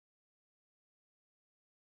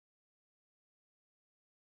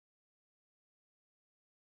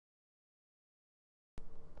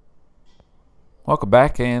Welcome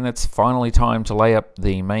back, and it's finally time to lay up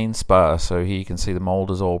the main spar. So here you can see the mold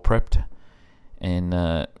is all prepped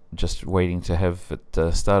and just waiting to have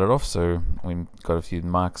it started off. So we've got a few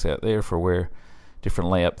marks out there for where different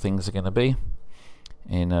layup things are going to be,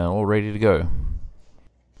 and all ready to go.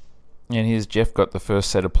 And here's Jeff got the first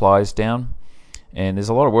set of plies down, and there's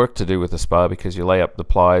a lot of work to do with the spar because you lay up the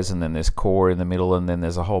plies and then there's core in the middle, and then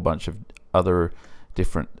there's a whole bunch of other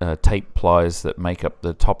different tape plies that make up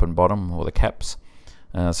the top and bottom, or the caps.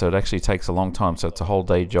 So it actually takes a long time, so it's a whole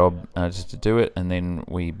day job just to do it. And then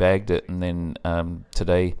we bagged it, and then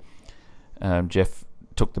today Jeff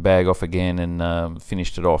took the bag off again and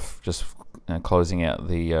finished it off, just closing out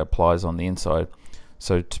the plies on the inside.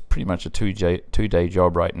 So it's pretty much a two-day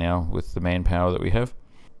job right now with the manpower that we have.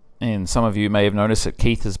 And some of you may have noticed that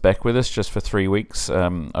Keith is back with us just for 3 weeks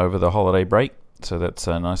over the holiday break, so that's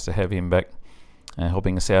nice to have him back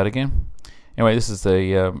helping us out again. Anyway, this is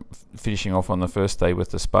the finishing off on the first day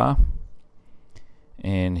with the spar,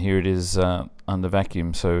 and here it is under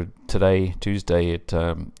vacuum. So today, Tuesday, it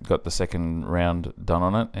got the second round done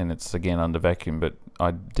on it, and it's again under vacuum, but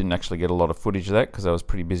I didn't actually get a lot of footage of that because I was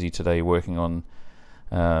pretty busy today working on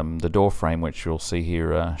the door frame, which you'll see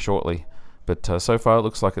here shortly. But so far it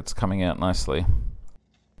looks like it's coming out nicely.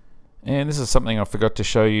 And this is something I forgot to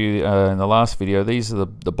show you in the last video. These are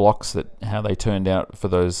the blocks, that how they turned out for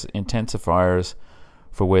those intensifiers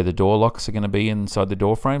for where the door locks are going to be inside the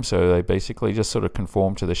door frame. So they basically just sort of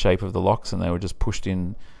conform to the shape of the locks, and they were just pushed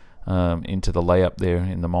in into the layup there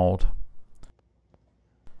in the mold.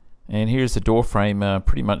 And here's the door frame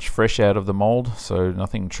pretty much fresh out of the mold, so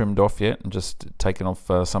nothing trimmed off yet, and just taken off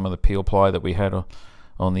some of the peel ply that we had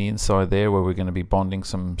on the inside there, where we're going to be bonding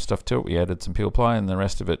some stuff to it. We added some peel ply, and the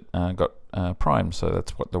rest of it got primed, so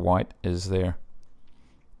that's what the white is there.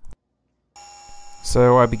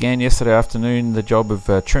 So I began yesterday afternoon the job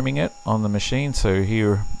of trimming it on the machine. So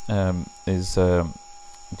here is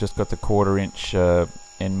just got the 1/4 inch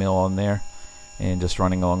end mill on there, and just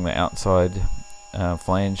running along the outside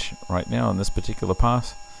flange right now on this particular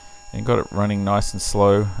pass, and got it running nice and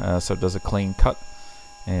slow, so it does a clean cut,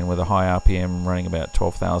 and with a high RPM, running about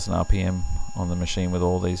 12,000 RPM on the machine with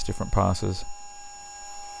all these different passes.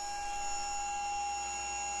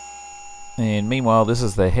 And meanwhile, this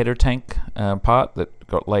is the header tank part that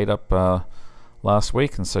got laid up last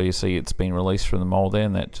week, and so you see it's been released from the mold there,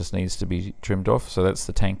 and that just needs to be trimmed off. So that's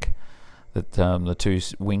the tank that the two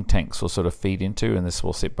wing tanks will sort of feed into, and this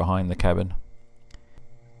will sit behind the cabin.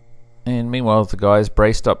 And meanwhile, the guys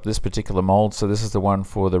braced up this particular mold. So this is the one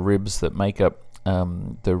for the ribs that make up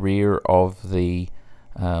the rear of the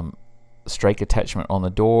strake attachment on the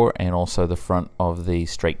door, and also the front of the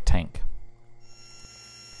strake tank.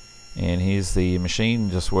 And here's the machine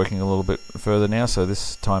just working a little bit further now. So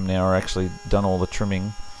this time now we're actually done all the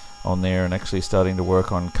trimming on there, and actually starting to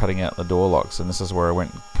work on cutting out the door locks. And this is where I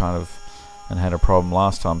went kind of and had a problem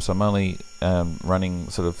last time. So I'm only running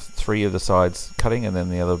sort of 3 of the sides cutting, and then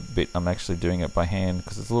the other bit I'm actually doing it by hand,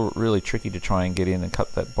 because it's really tricky to try and get in and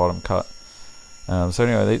cut that bottom cut. So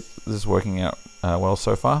anyway, this is working out well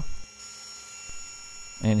so far.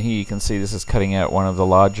 And here you can see this is cutting out one of the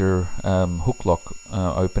larger hook lock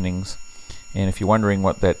openings. And if you're wondering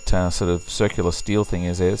what that sort of circular steel thing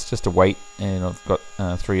is there, it's just a weight, and I've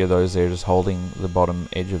got 3 of those there just holding the bottom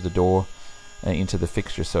edge of the door into the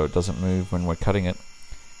fixture so it doesn't move when we're cutting it.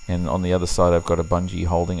 And on the other side I've got a bungee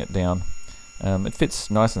holding it down. It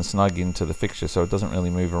fits nice and snug into the fixture, so it doesn't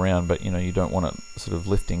really move around, but you know, you don't want it sort of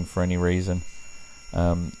lifting for any reason.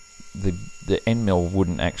 The end mill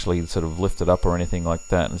wouldn't actually sort of lift it up or anything like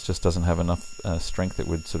that. It just doesn't have enough strength that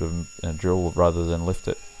would sort of drill rather than lift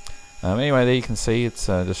it. Anyway, there you can see it's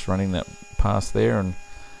just running that pass there and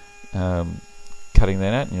cutting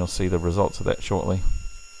that out, and you'll see the results of that shortly.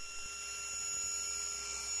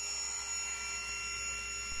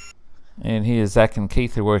 And here Zach and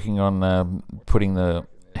Keith are working on putting the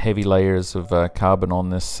heavy layers of carbon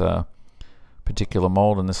on this particular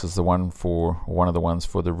mold, and this is the one of the ones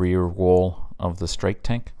for the rear wall of the strake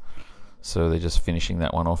tank. So they're just finishing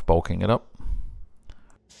that one off, bulking it up.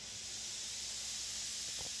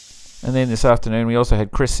 And then this afternoon we also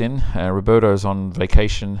had Chris in. Roberto's on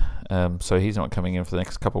vacation, so he's not coming in for the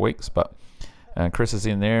next couple of weeks, but Chris is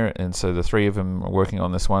in there, and so the 3 of them are working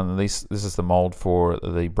on this one. And this is the mold for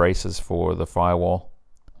the braces for the firewall.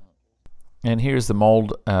 And here's the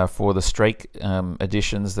mold for the strake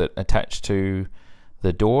additions that attach to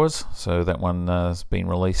the doors. So that one has been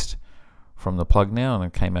released from the plug now, and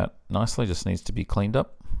it came out nicely, just needs to be cleaned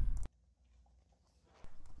up.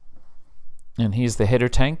 And here's the header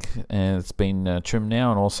tank, and it's been trimmed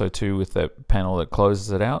now, and also too with that panel that closes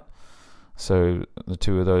it out. So the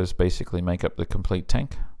two of those basically make up the complete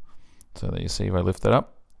tank. So there you see, if I lift it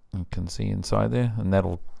up, you can see inside there, and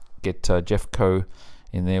that'll get Jeffco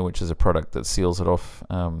in there, which is a product that seals it off,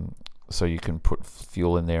 so you can put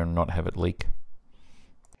fuel in there and not have it leak.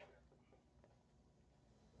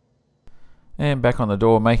 And back on the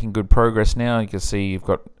door, making good progress now. You can see you've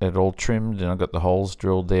got it all trimmed, and I've got the holes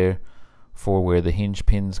drilled there for where the hinge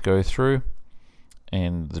pins go through,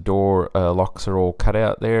 and the door locks are all cut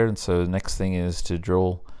out there. And so the next thing is to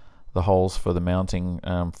drill the holes for the mounting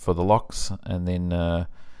for the locks, and then a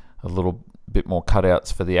little bit more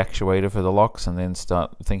cutouts for the actuator for the locks, and then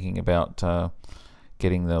start thinking about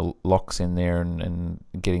getting the locks in there and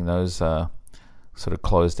getting those sort of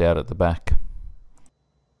closed out at the back.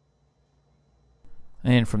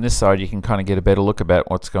 And from this side you can kind of get a better look about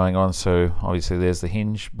what's going on. So obviously there's the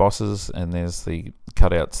hinge bosses, and there's the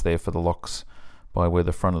cutouts there for the locks by where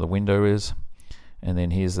the front of the window is, and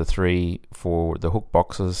then here's the three for the hook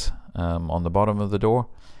boxes on the bottom of the door.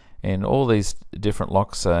 And all these different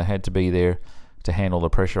locks had to be there to handle the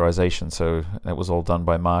pressurization, so that was all done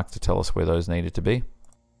by Mark to tell us where those needed to be.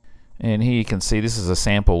 And here you can see this is a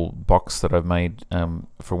sample box that I've made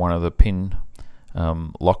for one of the pin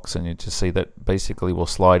locks, and you just see that basically will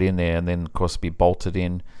slide in there and then of course be bolted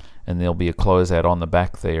in, and there'll be a closeout on the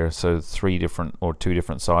back there, so two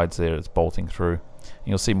different sides there it's bolting through.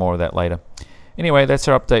 You'll see more of that later. Anyway, that's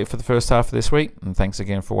our update for the first half of this week, and thanks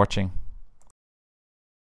again for watching.